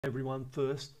Everyone,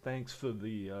 first, thanks for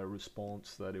the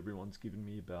response that everyone's given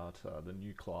me about the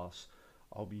new class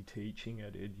I'll be teaching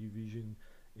at EduVision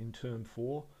in term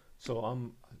four.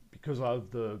 Because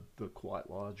of the quite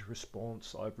large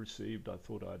response I've received, I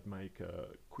thought I'd make a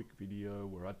quick video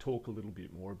where I talk a little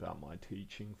bit more about my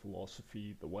teaching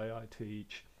philosophy, the way I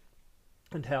teach,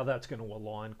 and how that's going to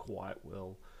align quite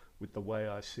well with the way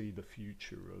I see the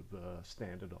future of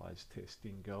standardized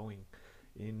testing going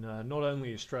in not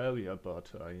only Australia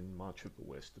but in much of the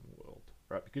Western world,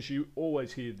 right? Because you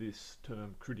always hear this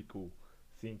term critical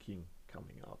thinking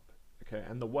coming up, okay?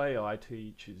 And the way I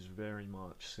teach is very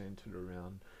much centered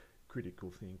around critical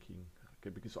thinking,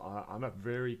 okay? Because I'm a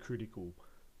very critical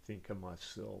thinker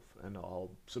myself, and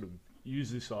I'll sort of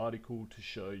use this article to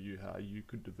show you how you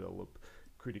could develop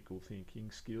critical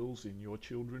thinking skills in your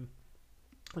children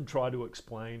and try to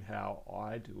explain how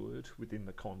I do it within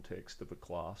the context of a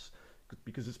class,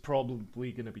 because it's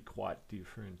probably going to be quite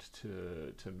different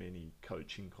to many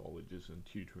coaching colleges and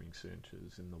tutoring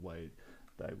centres in the way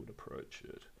they would approach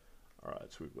it.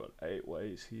 Alright, so we've got 8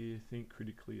 ways here. Think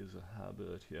critically as a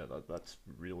habit. Yeah, that's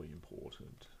really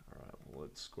important. Alright, well,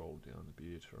 let's scroll down a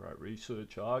bit. Alright,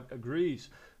 research agrees.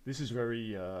 This is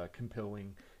very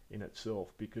compelling in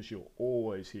itself, because you'll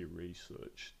always hear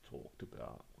research talked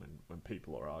about when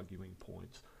people are arguing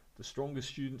points. The strongest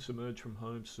students emerge from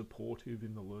homes supportive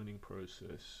in the learning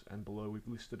process, and below we've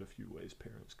listed a few ways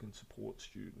parents can support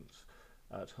students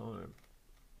at home.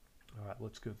 Alright,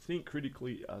 let's go. Think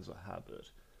critically as a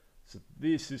habit. So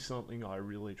this is something I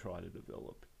really try to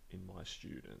develop in my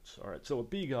students. Alright, so a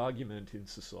big argument in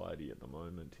society at the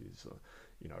moment is,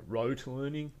 rote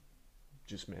learning,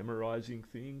 just memorizing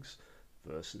things,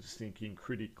 versus thinking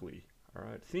critically. All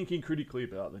right, thinking critically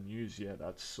about the news, yeah,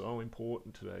 that's so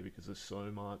important today because there's so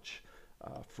much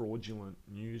fraudulent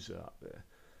news out there.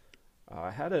 I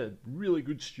had a really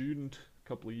good student a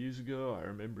couple of years ago. I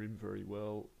remember him very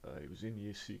well. He was in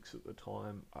year 6 at the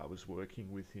time. I was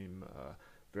working with him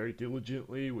very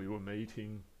diligently. We were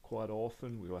meeting quite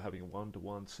often. We were having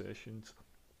one-to-one sessions.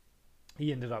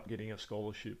 He ended up getting a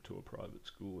scholarship to a private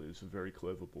school. He was a very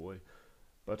clever boy.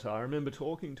 But I remember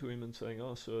talking to him and saying,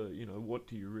 "Oh, sir, what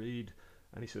do you read?"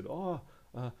 And he said,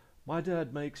 my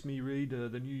dad makes me read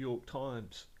the New York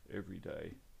Times every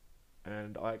day."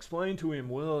 And I explained to him,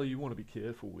 well, you want to be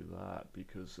careful with that,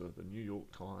 because the New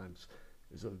York Times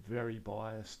is a very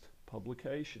biased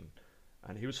publication.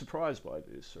 And he was surprised by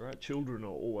this. All right? Children are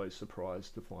always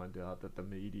surprised to find out that the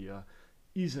media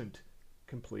isn't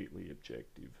completely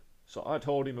objective. So I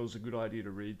told him it was a good idea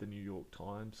to read the New York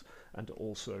Times and to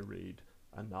also read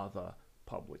another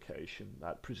publication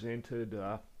that presented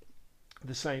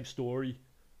the same story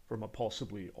from a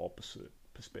possibly opposite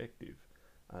perspective.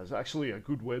 There's actually a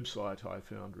good website I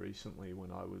found recently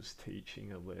when I was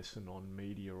teaching a lesson on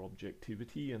media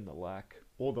objectivity and the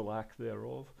lack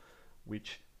thereof,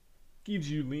 which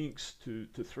gives you links to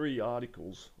 3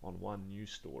 articles on one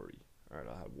news story. Alright,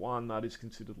 I have one that is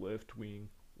considered left-wing,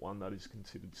 one that is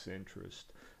considered centrist,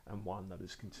 and one that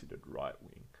is considered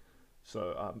right-wing.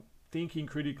 So thinking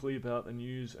critically about the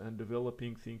news and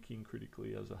developing thinking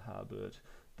critically as a habit,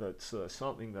 that's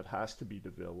something that has to be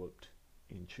developed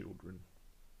in children.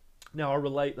 Now I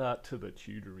relate that to the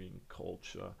tutoring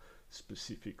culture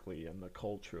specifically and the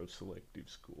culture of selective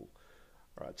school.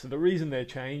 Alright, so the reason they're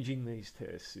changing these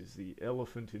tests is the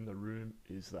elephant in the room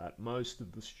is that most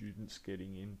of the students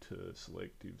getting into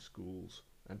selective schools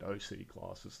and OC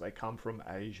classes, they come from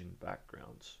Asian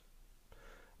backgrounds.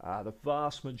 The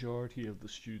vast majority of the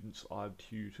students I've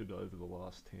tutored over the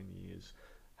last 10 years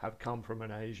have come from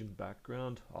an Asian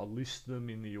background. I'll list them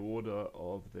in the order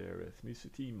of their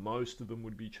ethnicity. Most of them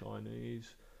would be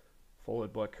Chinese,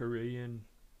 followed by Korean.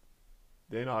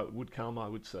 Then I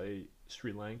would say,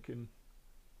 Sri Lankan,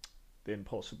 then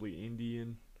possibly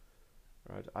Indian.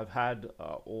 Right? I've had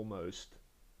almost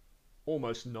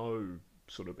no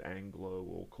sort of Anglo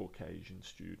or Caucasian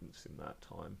students in that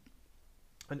time.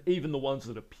 And even the ones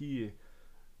that appear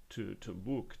to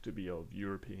look to be of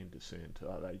European descent,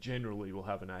 they generally will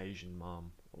have an Asian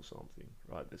mum or something,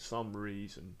 right? There's some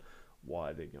reason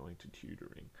why they're going to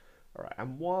tutoring. All right,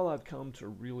 and while I've come to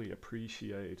really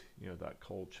appreciate, that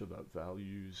culture that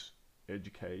values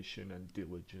education and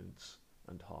diligence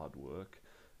and hard work,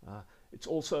 it's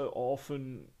also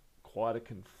often quite a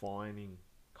confining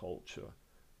culture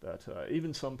that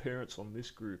even some parents on this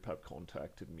group have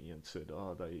contacted me and said,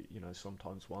 they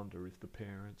sometimes wonder if the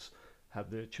parents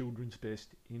have their children's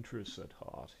best interests at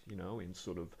heart, in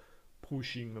sort of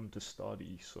pushing them to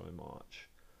study so much.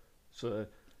 So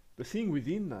the thing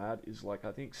within that is,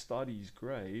 I think study's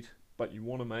great, but you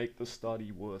want to make the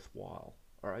study worthwhile.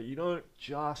 All right, you don't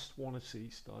just want to see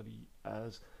study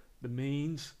as the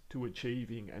means to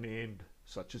achieving an end,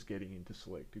 such as getting into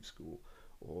selective school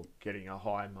or getting a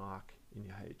high mark in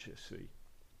your HSC.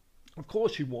 Of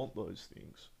course, you want those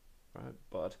things, right?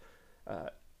 But uh,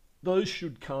 those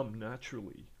should come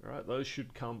naturally, right? Those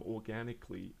should come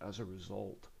organically as a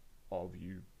result of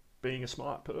you being a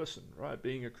smart person, right?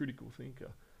 Being a critical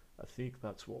thinker. I think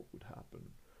that's what would happen,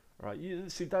 right? You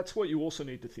see, that's what you also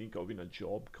need to think of in a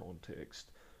job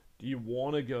context. Do you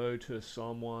want to go to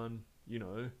someone,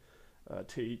 a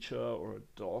teacher or a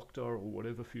doctor or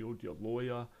whatever field, your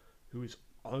lawyer, who is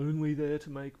only there to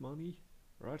make money,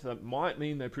 right? That might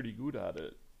mean they're pretty good at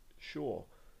it, sure,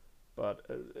 but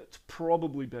it's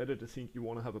probably better to think you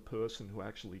want to have a person who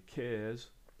actually cares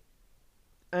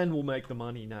and will make the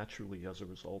money naturally as a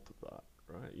result of that,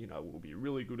 right? Will be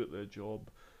really good at their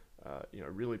job,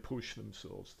 really push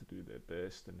themselves to do their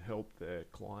best and help their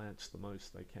clients the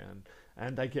most they can,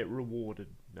 and they get rewarded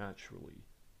naturally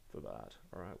for that,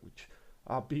 all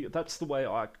right? That's the way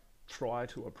I try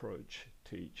to approach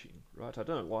teaching, right? I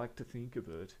don't like to think of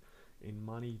it in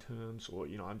money terms, or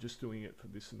I'm just doing it for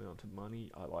this amount of money.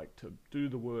 I like to do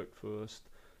the work first,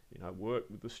 work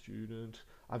with the student.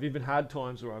 I've even had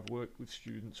times where I've worked with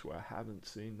students where I haven't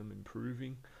seen them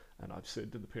improving, and I've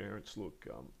said to the parents, look,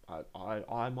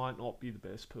 I might not be the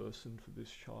best person for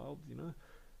this child,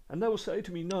 and they will say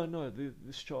to me, no,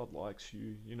 this child likes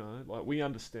you, like we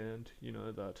understand,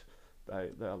 that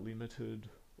they are limited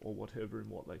or whatever in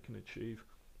what they can achieve.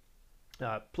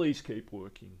 Please keep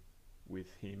working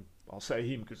with him. I'll say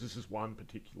him because this is one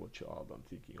particular child I'm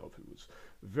thinking of who was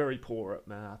very poor at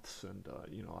maths, and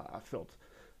I felt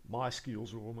my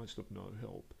skills were almost of no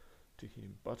help to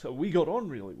him. But we got on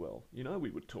really well. We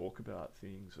would talk about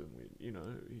things, and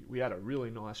we had a really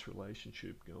nice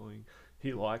relationship going.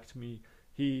 He liked me.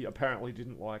 He apparently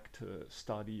didn't like to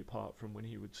study apart from when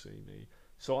he would see me.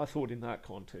 So I thought in that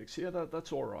context, yeah,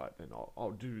 that's all right then.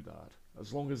 I'll do that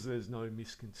as long as there's no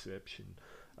misconception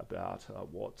about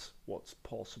what's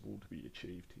possible to be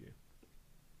achieved here.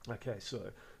 Okay,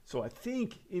 so I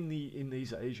think in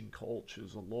these Asian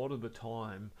cultures, a lot of the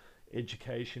time,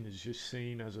 education is just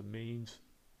seen as a means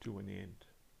to an end,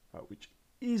 right, which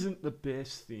isn't the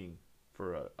best thing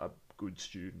for a good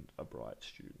student, a bright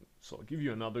student. So I'll give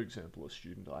you another example of a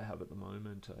student I have at the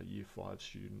moment, a year 5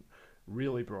 student,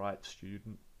 really bright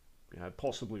student,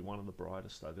 possibly one of the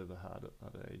brightest I've ever had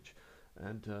at that age.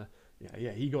 And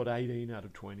he got 18 out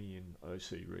of 20 in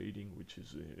OC reading, which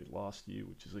is last year,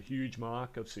 which is a huge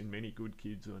mark. I've seen many good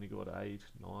kids who only got 8,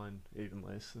 9, even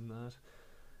less than that.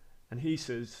 And he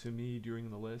says to me during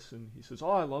the lesson, he says,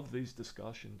 I love these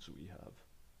discussions we have.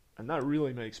 And that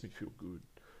really makes me feel good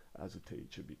as a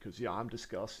teacher because, I'm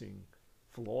discussing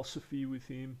philosophy with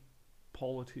him,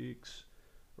 politics,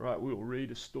 right? We'll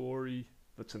read a story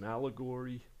that's an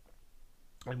allegory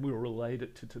and we'll relate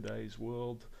it to today's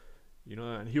world.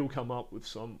 And he'll come up with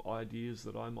some ideas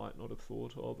that I might not have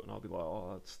thought of, and I'll be like,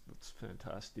 oh, that's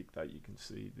fantastic that you can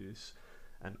see this.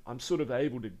 And I'm sort of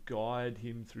able to guide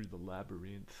him through the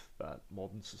labyrinth that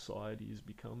modern society is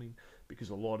becoming, because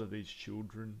a lot of these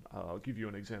children, I'll give you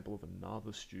an example of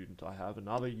another student I have,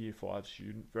 another year 5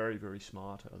 student, very, very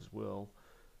smart as well,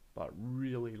 but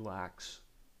really lacks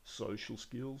social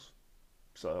skills.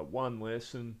 So one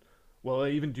lesson, well,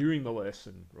 even during the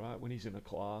lesson, right, when he's in a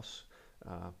class,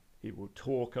 he will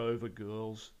talk over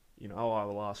girls. I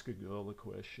will ask a girl a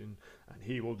question and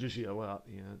he will just yell out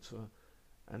the answer.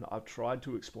 And I've tried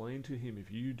to explain to him,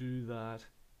 if you do that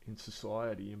in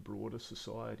society, in broader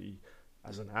society,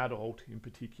 as an adult in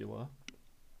particular,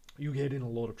 you get in a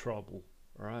lot of trouble.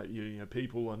 All right,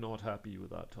 people are not happy with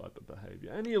that type of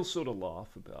behavior, and he'll sort of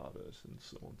laugh about it and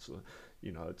so on.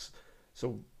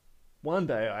 So one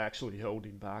day I actually held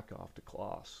him back after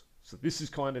class. So this is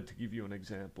kind of to give you an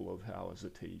example of how, as a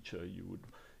teacher,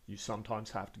 you sometimes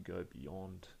have to go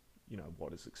beyond,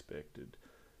 what is expected.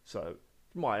 So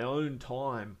my own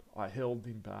time, I held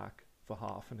him back for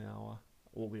half an hour.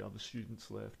 All the other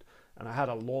students left, and I had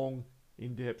a long,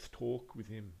 in-depth talk with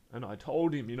him. And I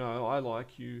told him, I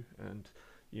like you, and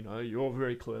you're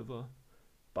very clever,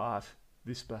 but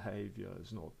this behavior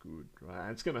is not good, right?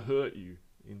 And it's going to hurt you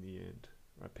in the end,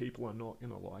 right? People are not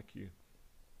going to like you.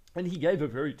 And he gave a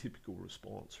very typical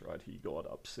response, right? He got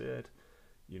upset,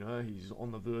 he's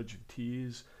on the verge of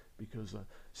tears because,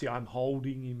 I'm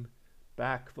holding him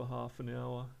back for half an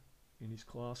hour in his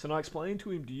class. And I explained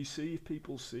to him, do you see, if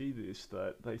people see this,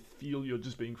 that they feel you're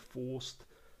just being forced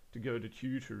to go to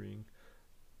tutoring,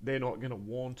 they're not going to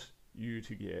want you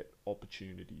to get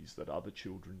opportunities that other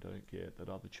children don't get, that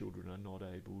other children are not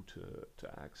able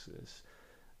to access.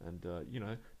 And,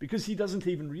 because he doesn't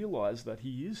even realize that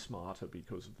he is smarter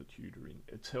because of the tutoring.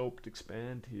 It's helped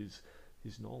expand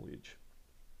his knowledge.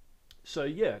 So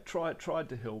yeah, tried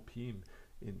to help him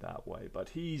in that way. But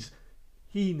he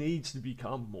needs to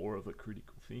become more of a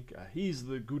critical thinker. He's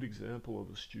the good example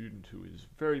of a student who is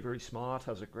very, very smart,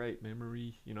 has a great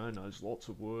memory, knows lots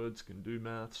of words, can do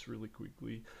maths really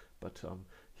quickly, but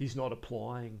he's not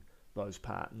applying those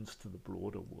patterns to the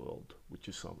broader world, which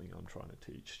is something I'm trying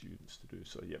to teach students to do.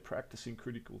 So yeah, practicing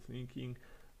critical thinking,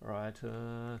 right?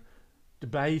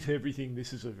 Debate everything.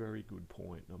 This is a very good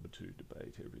point. Number 2,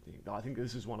 debate everything. I think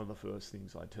this is one of the first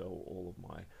things I tell all of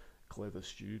my clever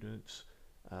students.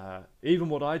 Even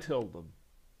what I tell them,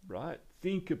 right?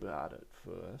 Think about it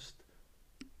first.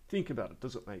 Think about it.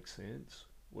 Does it make sense,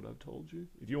 what I've told you?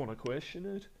 If you want to question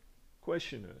it,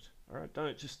 question it. All right?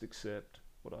 Don't just accept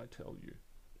what I tell you.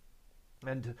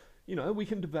 And, we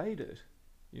can debate it.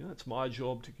 It's my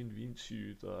job to convince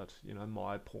you that,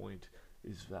 my point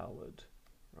is valid.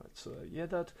 Right? So, yeah,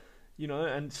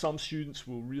 and some students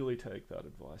will really take that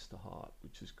advice to heart,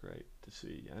 which is great to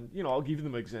see. And, I'll give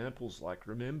them examples like,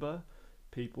 remember,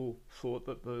 people thought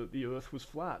that the earth was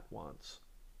flat once,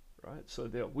 right? So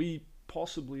we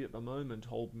possibly at the moment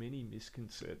hold many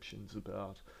misconceptions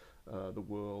about the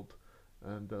world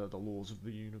and the laws of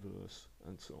the universe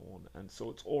and so on. And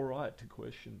so it's all right to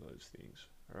question those things,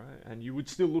 right? And you would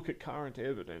still look at current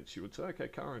evidence. You would say, okay,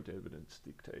 current evidence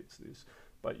dictates this,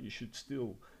 but you should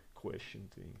still question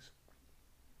things.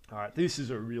 All right, this is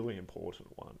a really important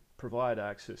one. Provide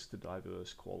access to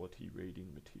diverse quality reading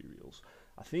materials.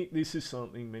 I think this is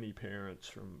something many parents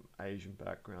from Asian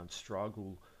backgrounds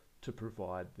struggle to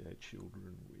provide their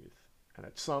children with. And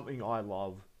it's something I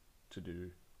love to do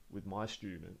with my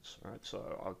students. Right?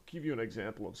 So I'll give you an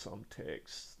example of some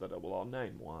texts I'll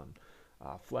name one.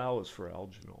 Flowers for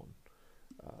Algernon.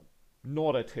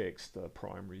 Not a text a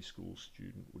primary school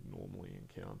student would normally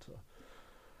encounter.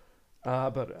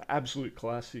 But absolute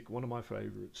classic, one of my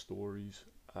favourite stories.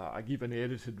 I give an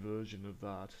edited version of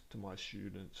that to my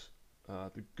students.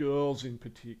 The girls in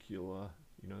particular,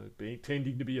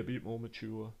 tending to be a bit more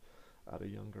mature at a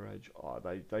younger age,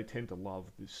 they tend to love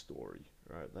this story,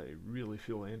 right? They really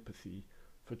feel empathy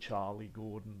for Charlie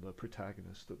Gordon, the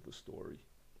protagonist of the story.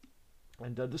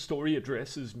 And the story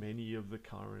addresses many of the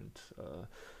current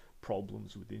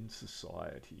problems within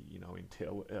society,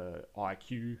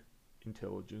 IQ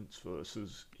intelligence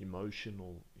versus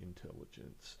emotional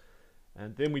intelligence.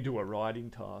 And then we do a writing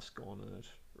task on it,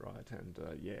 right? And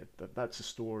that's a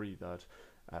story that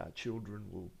children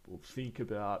will think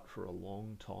about for a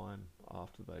long time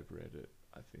after they've read it,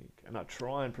 I think. And I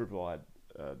try and provide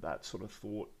that sort of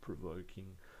thought-provoking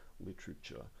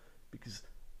literature because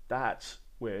that's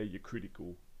where your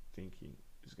critical thinking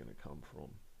is going to come from.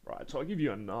 Right, so I'll give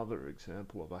you another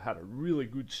example of I had a really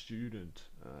good student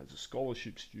as a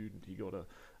scholarship student. He got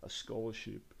a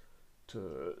scholarship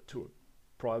to a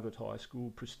private high school,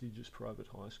 prestigious private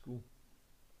high school.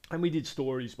 And we did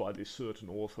stories by this certain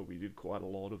author. We did quite a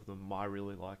lot of them. I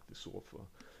really liked this author.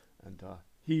 And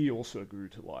he also grew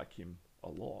to like him a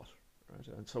lot. Right?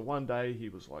 And so one day he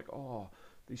was like, oh,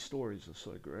 these stories are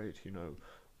so great,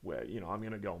 where, I'm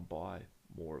going to go and buy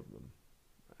more of them.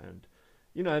 And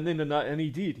and he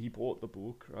did. He bought the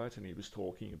book, right? And he was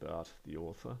talking about the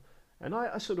author. And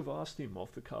I sort of asked him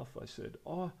off the cuff. I said,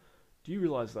 "Oh, do you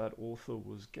realize that author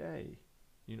was gay?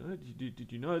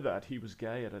 Did you know that he was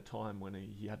gay at a time when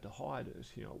he had to hide it?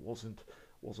 It wasn't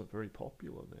very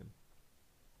popular then."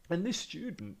 And this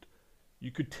student,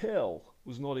 you could tell,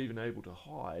 was not even able to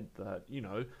hide that.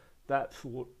 That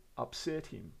thought upset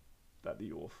him that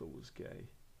the author was gay.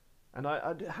 And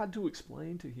I had to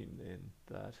explain to him then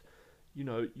that.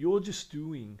 You're just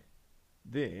doing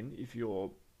then, if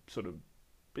you're sort of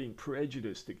being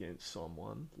prejudiced against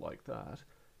someone like that,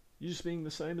 you're just being the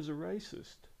same as a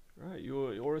racist, right?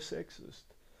 You're a sexist.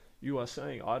 You are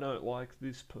saying, I don't like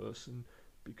this person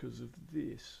because of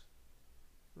this,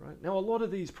 right? Now, a lot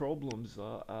of these problems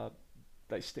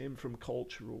they stem from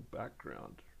cultural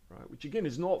background, right? Which again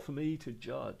is not for me to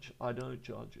judge. I don't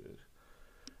judge it.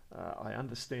 I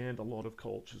understand a lot of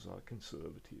cultures are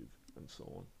conservative and so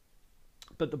on.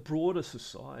 But the broader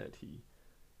society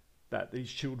that these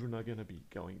children are going to be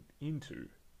going into,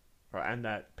 right, and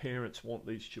that parents want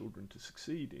these children to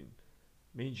succeed in,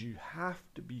 means you have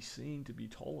to be seen to be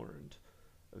tolerant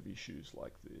of issues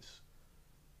like this.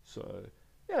 So,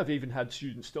 yeah, I've even had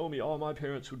students tell me, oh, my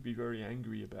parents would be very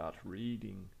angry about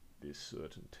reading this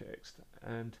certain text.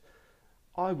 And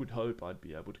I would hope I'd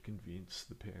be able to convince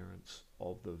the parents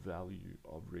of the value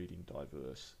of reading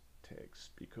diverse texts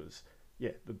because,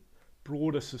 yeah, the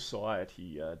broader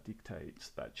society dictates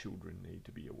that children need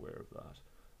to be aware of that.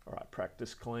 All right,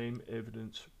 practice claim,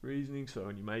 evidence, reasoning. So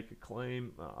when you make a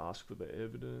claim, ask for the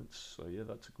evidence. So yeah,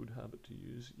 that's a good habit to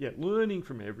use. Yeah, learning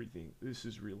from everything. This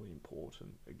is really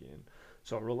important again.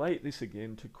 So I relate this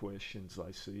again to questions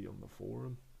I see on the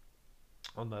forum,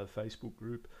 on the Facebook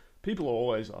group. People are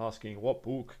always asking, what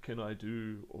book can I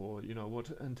do? Or, what?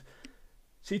 And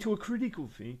see, to a critical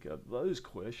thinker, those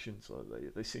questions,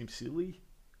 they seem silly.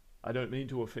 I don't mean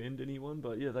to offend anyone,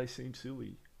 but yeah, they seem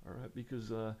silly. All right,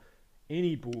 because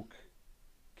any book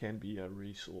can be a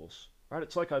resource, right?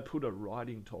 It's like I put a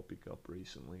writing topic up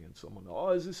recently and someone,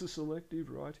 oh, is this a selective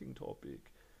writing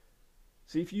topic?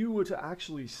 See, if you were to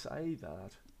actually say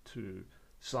that to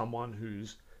someone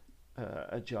who's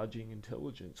a judging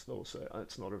intelligence, they'll say, oh,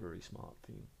 it's not a very smart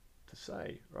thing to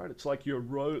say, right? It's like you're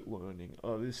rote learning.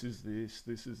 Oh, this is this,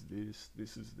 this is this,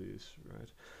 this is this, right?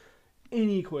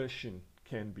 Any question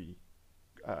can be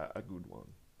a good one,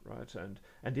 right? And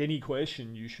any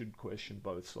question, you should question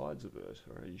both sides of it,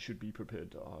 right? You should be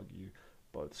prepared to argue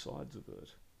both sides of it.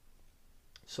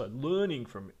 So learning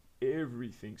from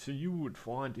everything. So you would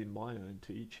find in my own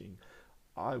teaching,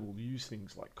 I will use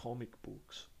things like comic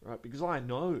books, right? Because I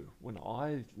know when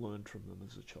I learned from them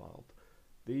as a child,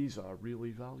 these are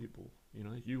really valuable.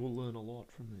 You will learn a lot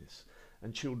from this,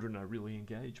 and children are really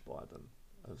engaged by them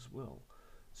as well.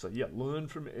 So yeah, learn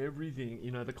from everything.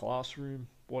 The classroom,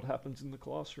 what happens in the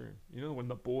classroom. When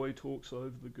the boy talks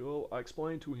over the girl, I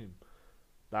explain to him.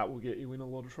 That will get you in a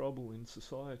lot of trouble in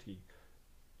society.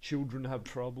 Children have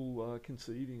trouble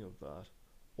conceiving of that.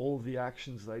 All of the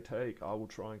actions they take, I will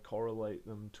try and correlate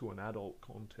them to an adult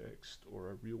context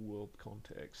or a real world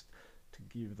context to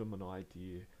give them an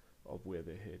idea of where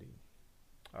they're heading.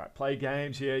 All right, play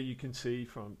games. Yeah, you can see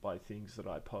by things that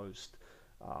I post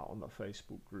on the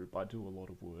Facebook group. I do a lot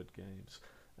of word games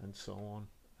and so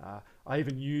on. I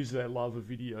even use their love of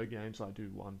video games. I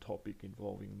do one topic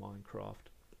involving Minecraft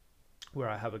where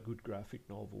I have a good graphic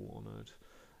novel on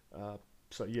it.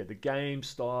 So yeah, the game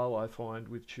style I find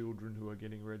with children who are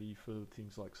getting ready for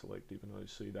things like selective and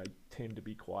OC, they tend to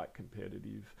be quite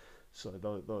competitive. So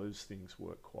those things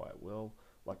work quite well.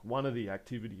 Like one of the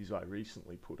activities I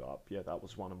recently put up, yeah, that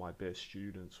was one of my best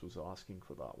students was asking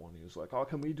for that one. He was like, oh,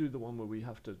 can we do the one where we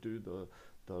have to do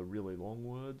the really long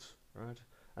words, right?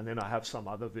 And then I have some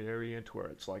other variant where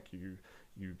it's like you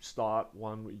start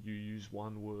one, you use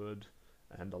one word,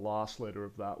 and the last letter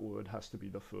of that word has to be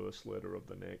the first letter of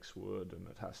the next word, and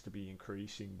it has to be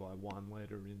increasing by one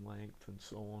letter in length and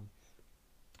so on.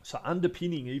 So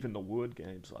underpinning even the word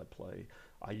games I play,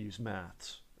 I use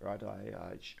maths, right?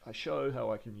 I show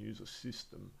how I can use a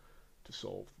system to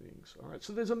solve things, all right?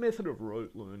 So there's a method of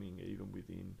rote learning even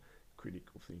within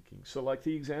critical thinking. So like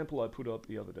the example I put up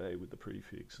the other day with the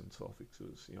prefix and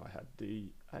suffixes, I had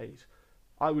D8.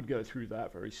 I would go through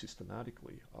that very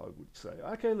systematically. I would say,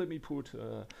 okay, let me put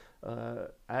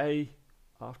A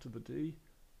after the D,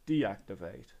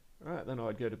 deactivate. All right, then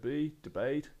I'd go to B,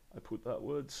 debate. I put that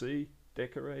word. C,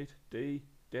 decorate. D,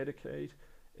 dedicate.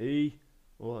 E,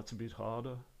 well, that's a bit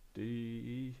harder. D,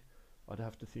 E, I'd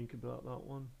have to think about that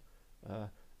one.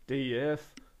 D,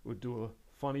 F, would do a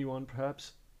funny one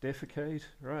perhaps. Defecate,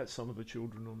 right? Some of the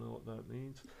children will know what that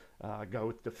means. Go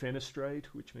with defenestrate,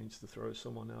 which means to throw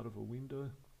someone out of a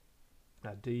window.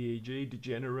 DEG,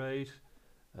 degenerate.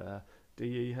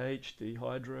 DEH,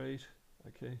 dehydrate.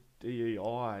 Okay.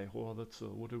 DEI, well, that's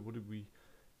what did we?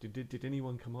 Did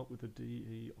anyone come up with a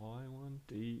DEI one?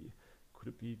 Could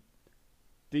it be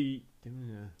D?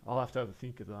 I'll have to have a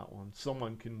think of that one.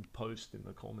 Someone can post in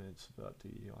the comments about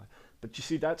DEI. But you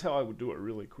see, that's how I would do it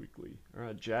really quickly. All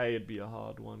right, J would be a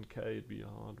hard one. K would be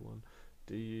a hard one.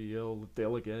 DEL,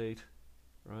 delegate.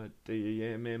 Right,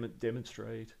 DEM,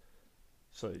 demonstrate.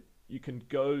 So you can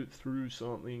go through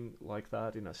something like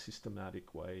that in a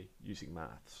systematic way using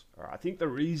maths. All right, I think the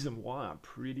reason why I'm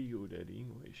pretty good at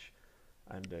English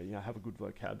and have a good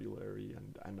vocabulary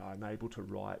and I'm able to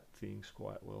write things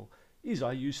quite well is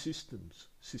I use systems,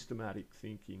 systematic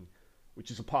thinking, which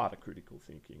is a part of critical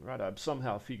thinking, right? I've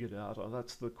somehow figured out, oh,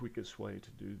 that's the quickest way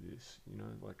to do this,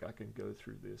 like I can go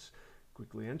through this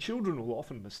quickly. And children will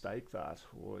often mistake that,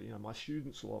 or, my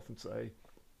students will often say,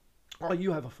 oh,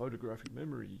 you have a photographic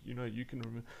memory, you can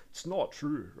remember. It's not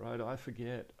true, right? I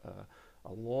forget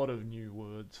a lot of new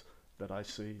words that I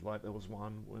see. Like there was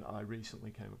one when I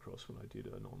recently came across when I did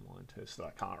an online test that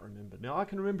I can't remember. Now I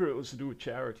can remember it was to do with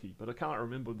charity, but I can't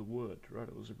remember the word, right?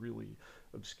 It was a really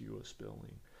obscure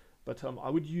spelling. But I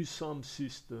would use some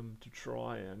system to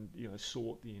try and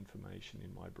sort the information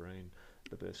in my brain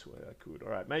the best way I could. All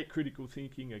right, make critical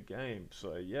thinking a game.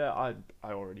 So yeah, I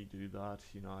already do that.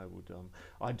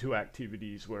 I'd do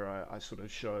activities where I sort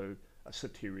of show a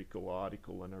satirical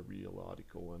article and a real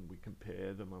article, and we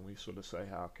compare them and we sort of say,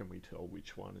 how can we tell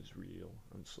which one is real,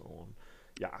 and so on.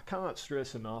 Yeah, I can't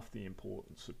stress enough the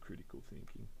importance of critical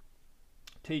thinking.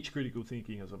 Teach critical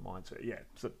thinking as a mindset. Yeah,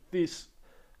 so this,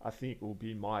 I think, will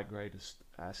be my greatest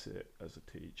asset as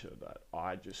a teacher, that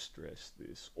I just stress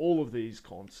this. All of these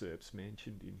concepts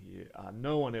mentioned in here,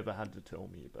 no one ever had to tell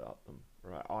me about them,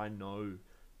 right? I know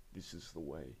this is the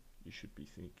way you should be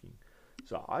thinking.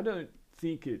 So I don't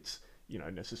think it's,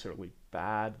 necessarily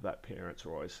bad that parents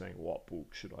are always saying, what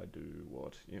book should I do?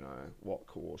 What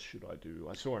course should I do?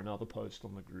 I saw another post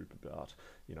on the group about,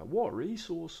 what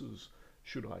resources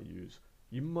should I use?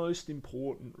 Your most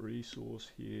important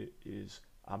resource here is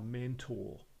a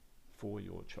mentor for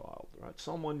your child, right?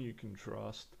 Someone you can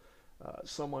trust,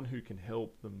 someone who can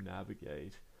help them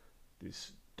navigate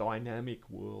this dynamic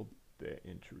world they're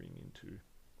entering into.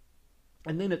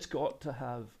 And then it's got to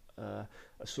have a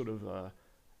sort of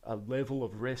a level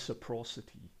of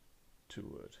reciprocity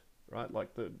to it, right?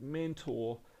 Like the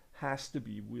mentor has to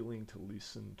be willing to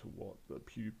listen to what the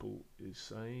pupil is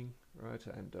saying, right?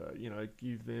 And,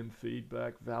 give them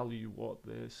feedback, value what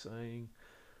they're saying,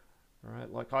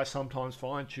 right? Like I sometimes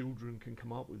find children can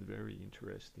come up with very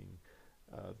interesting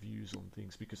views on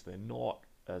things because they're not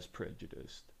as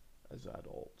prejudiced as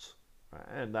adults, right?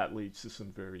 And that leads to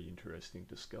some very interesting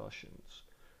discussions,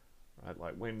 right?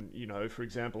 Like when, for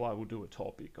example, I will do a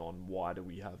topic on why do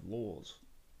we have laws,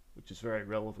 which is very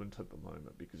relevant at the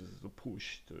moment because there's a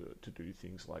push to do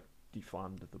things like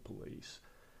defund the police.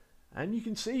 And you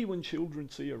can see when children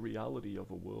see a reality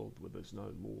of a world where there's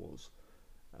no laws,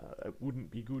 it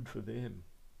wouldn't be good for them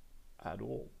at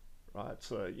all, right?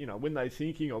 So, when they're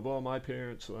thinking of, oh, my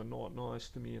parents are not nice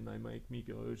to me and they make me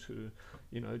go to,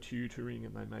 tutoring,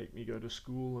 and they make me go to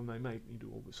school and they make me do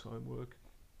all this homework.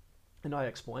 And I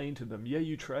explain to them, yeah,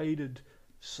 you traded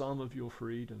some of your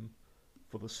freedom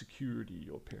for the security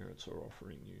your parents are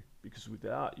offering you. Because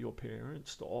without your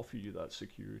parents to offer you that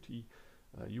security,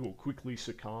 you will quickly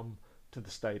succumb to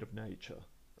the state of nature,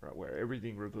 right, where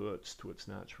everything reverts to its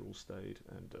natural state.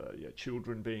 And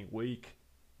children being weak,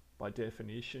 by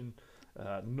definition,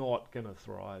 not going to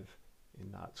thrive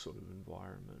in that sort of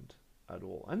environment at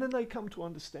all. And then they come to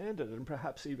understand it and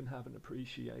perhaps even have an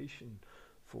appreciation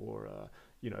for,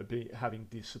 having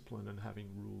discipline and having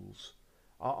rules.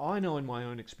 I know in my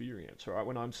own experience, right,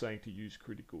 when I'm saying to use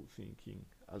critical thinking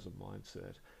as a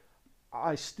mindset,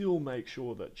 I still make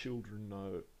sure that children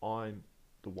know I'm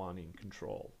the one in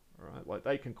control, right? Like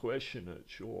they can question it,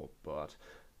 sure, but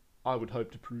I would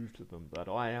hope to prove to them that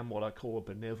I am what I call a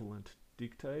benevolent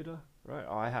dictator, right?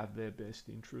 I have their best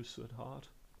interests at heart.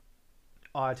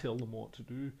 I tell them what to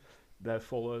do. They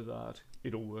follow that.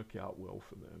 It'll work out well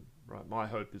for them, right? My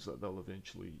hope is that they'll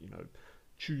eventually,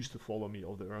 choose to follow me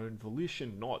of their own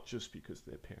volition, not just because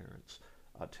their parents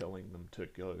are telling them to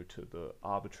go to the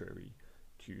arbitrary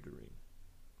tutoring.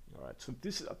 All right, so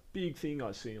this is a big thing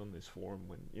I see on this forum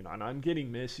when, and I'm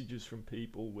getting messages from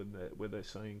people where they're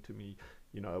saying to me,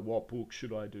 what book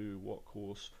should I do? What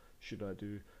course should I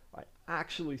do? I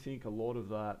actually think a lot of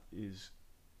that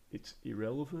it's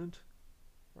irrelevant,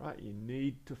 right? You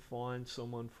need to find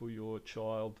someone for your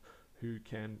child who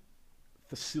can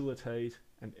facilitate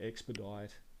and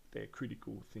expedite their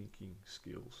critical thinking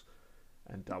skills.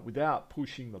 And without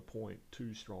pushing the point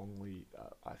too strongly,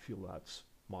 I feel that's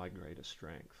my greatest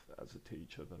strength as a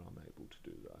teacher, that I'm able to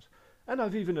do that. And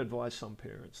I've even advised some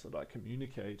parents that I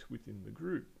communicate within the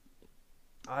group.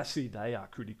 I see they are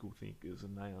critical thinkers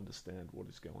and they understand what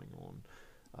is going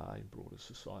on in broader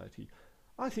society.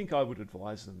 I think I would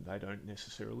advise them they don't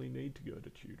necessarily need to go to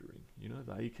tutoring.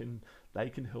 They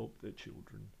can help their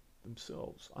children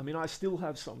themselves. I mean, I still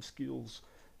have some skills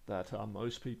that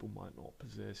most people might not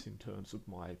possess in terms of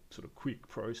my sort of quick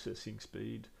processing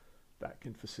speed that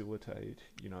can facilitate,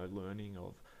 learning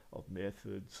of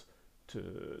methods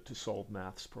to solve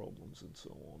maths problems and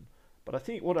so on. But I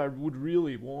think what I would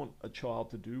really want a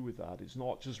child to do with that is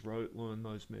not just rote learn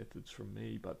those methods from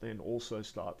me, but then also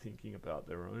start thinking about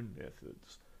their own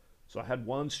methods. So I had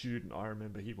one student, I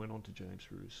remember he went on to James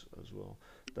Roos as well,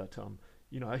 that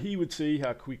he would see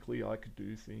how quickly I could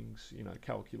do things,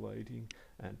 calculating,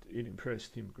 and it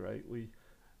impressed him greatly.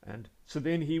 And so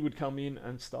then he would come in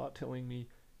and start telling me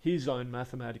his own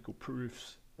mathematical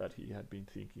proofs that he had been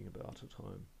thinking about at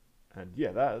home. And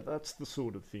yeah, that's the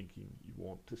sort of thinking you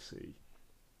want to see.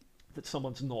 That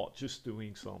someone's not just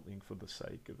doing something for the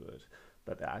sake of it,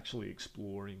 but they're actually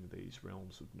exploring these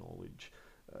realms of knowledge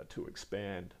to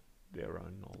expand their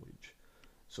own knowledge.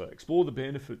 So explore the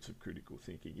benefits of critical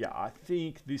thinking. Yeah, I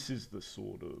think this is the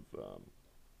sort of,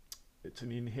 it's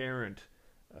an inherent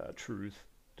truth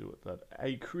do it, that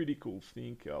a critical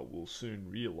thinker will soon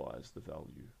realize the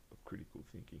value of critical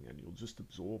thinking, and you'll just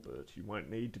absorb it. You won't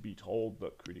need to be told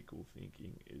that critical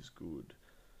thinking is good.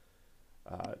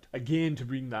 Again, to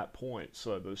bring that point,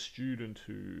 so the student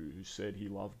who said he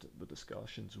loved the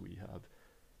discussions we have,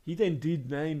 he then did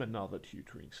name another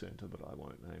tutoring centre that I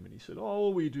won't name, and he said, "Oh,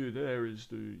 all we do there is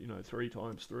do 3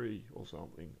 times 3 or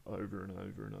something over and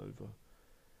over and over."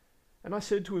 And I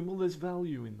said to him, "Well, there's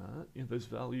value in that. There's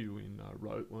value in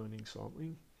rote learning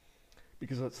something,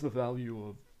 because that's the value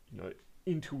of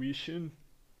intuition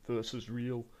versus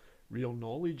real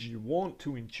knowledge. You want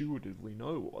to intuitively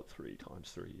know what 3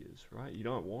 times 3 is, right? You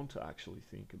don't want to actually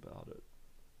think about it.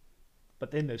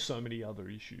 But then there's so many other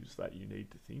issues that you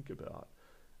need to think about,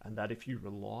 and that if you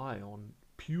rely on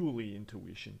purely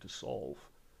intuition to solve,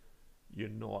 you're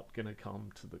not going to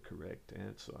come to the correct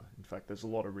answer. In fact, there's a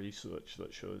lot of research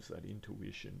that shows that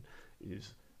intuition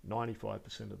is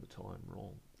 95% of the time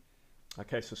wrong."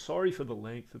 Okay, so sorry for the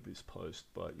length of this post,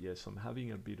 but yes, I'm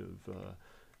having a bit of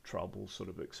trouble sort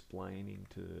of explaining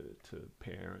to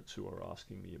parents who are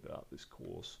asking me about this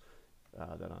course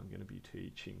that I'm going to be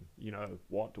teaching.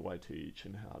 What do I teach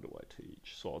and how do I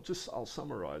teach? So I'll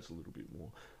summarize a little bit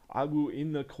more. I will,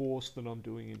 in the course that I'm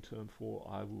doing in term 4,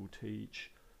 I will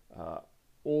teach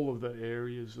all of the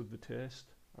areas of the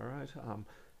test. All right.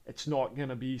 It's not going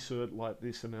to be sort of like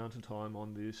this amount of time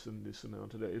on this and this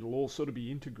amount of that. It'll all sort of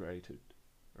be integrated.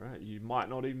 Right. You might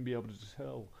not even be able to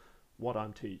tell what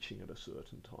I'm teaching at a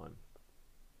certain time.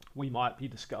 We might be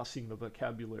discussing the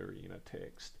vocabulary in a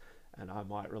text, and I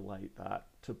might relate that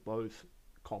to both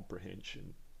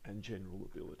comprehension and general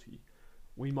ability.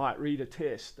 We might read a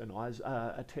text, an Isaac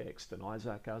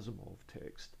Asimov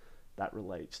text that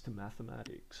relates to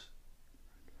mathematics.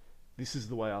 This is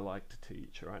the way I like to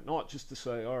teach, all right? Not just to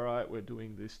say, all right, we're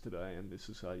doing this today, and this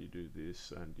is how you do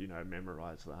this, and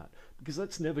memorize that, because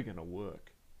that's never going to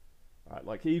work. Right,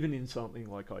 like even in something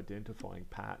like identifying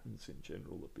patterns in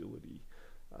general ability,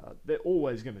 they're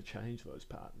always going to change those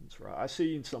patterns, right? I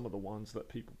see in some of the ones that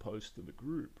people post to the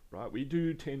group, right? We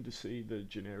do tend to see the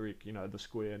generic, the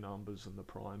square numbers and the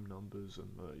prime numbers and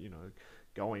the,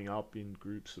 going up in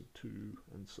groups of 2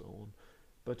 and so on.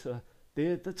 But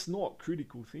that's not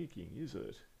critical thinking, is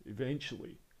it?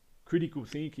 Eventually, critical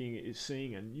thinking is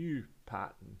seeing a new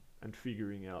pattern and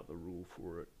figuring out the rule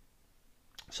for it.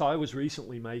 So I was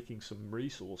recently making some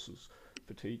resources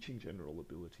for teaching general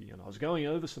ability, and I was going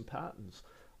over some patterns,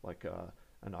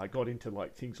 and I got into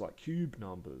things like cube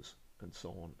numbers and so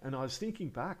on. And I was thinking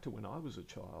back to when I was a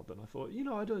child, and I thought,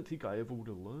 I don't think I ever would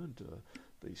have learned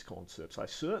these concepts. I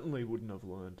certainly wouldn't have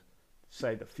learned,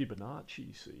 say, the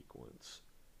Fibonacci sequence,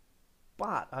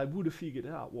 but I would have figured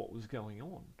out what was going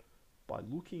on by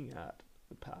looking at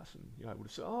the pattern. I would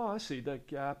have said, "Oh, I see that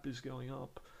gap is going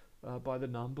up by the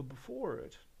number before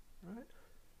it," right?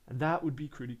 And that would be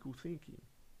critical thinking.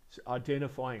 So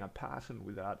identifying a pattern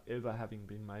without ever having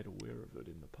been made aware of it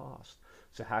in the past.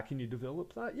 So how can you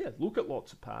develop that? Yeah, look at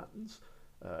lots of patterns,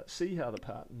 see how the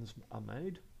patterns are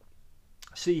made,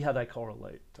 see how they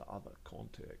correlate to other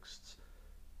contexts.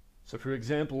 So for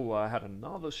example, I had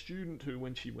another student who,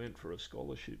 when she went for a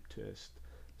scholarship test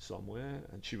somewhere,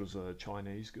 and she was a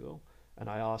Chinese girl, and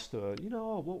I asked her,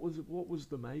 what was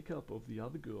the makeup of the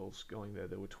other girls going there?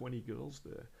 There were 20 girls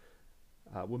there.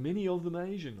 Were many of them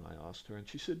Asian? I asked her, and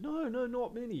she said, no,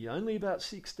 not many, only about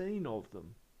 16 of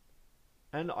them.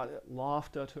 And I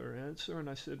laughed at her answer, and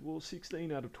I said, well,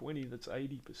 16 out of 20, that's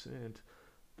 80%.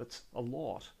 That's a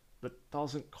lot. That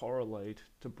doesn't correlate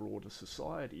to broader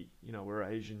society, where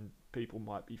Asian people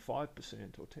might be 5%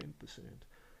 or 10%.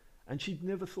 And she'd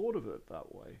never thought of it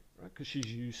that way, right? Because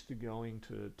she's used to going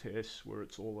to tests where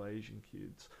it's all Asian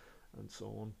kids and so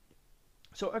on.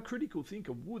 So a critical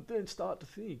thinker would then start to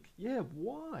think, yeah,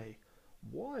 why?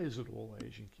 Why is it all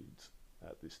Asian kids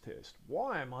at this test?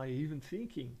 Why am I even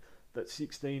thinking that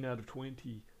 16 out of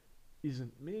 20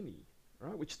 isn't many,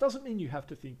 right? Which doesn't mean you have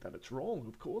to think that it's wrong.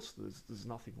 Of course, there's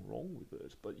nothing wrong with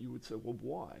it, but you would say, well,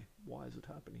 why? Why is it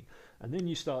happening? And then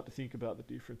you start to think about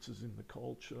the differences in the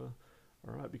culture.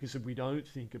 All right, because if we don't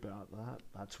think about that,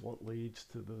 that's what leads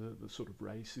to the sort of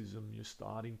racism you're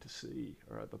starting to see,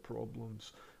 all right, the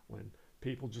problems when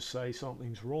people just say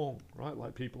something's wrong, right?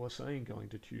 Like people are saying going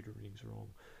to tutoring's wrong.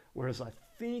 Whereas I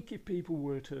think if people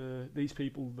were to, these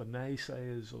people, the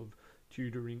naysayers of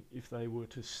tutoring, if they were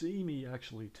to see me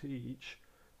actually teach,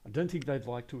 I don't think they'd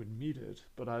like to admit it,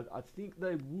 but I think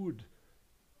they would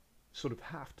sort of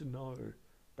have to know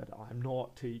that I'm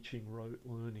not teaching rote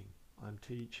learning. I'm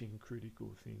teaching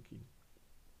critical thinking.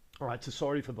 All right, so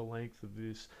sorry for the length of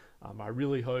this. I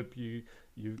really hope you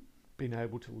been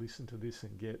able to listen to this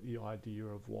and get the idea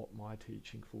of what my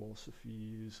teaching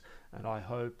philosophy is, and I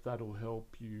hope that'll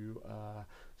help you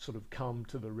sort of come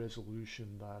to the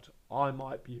resolution that I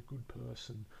might be a good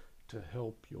person to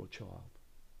help your child.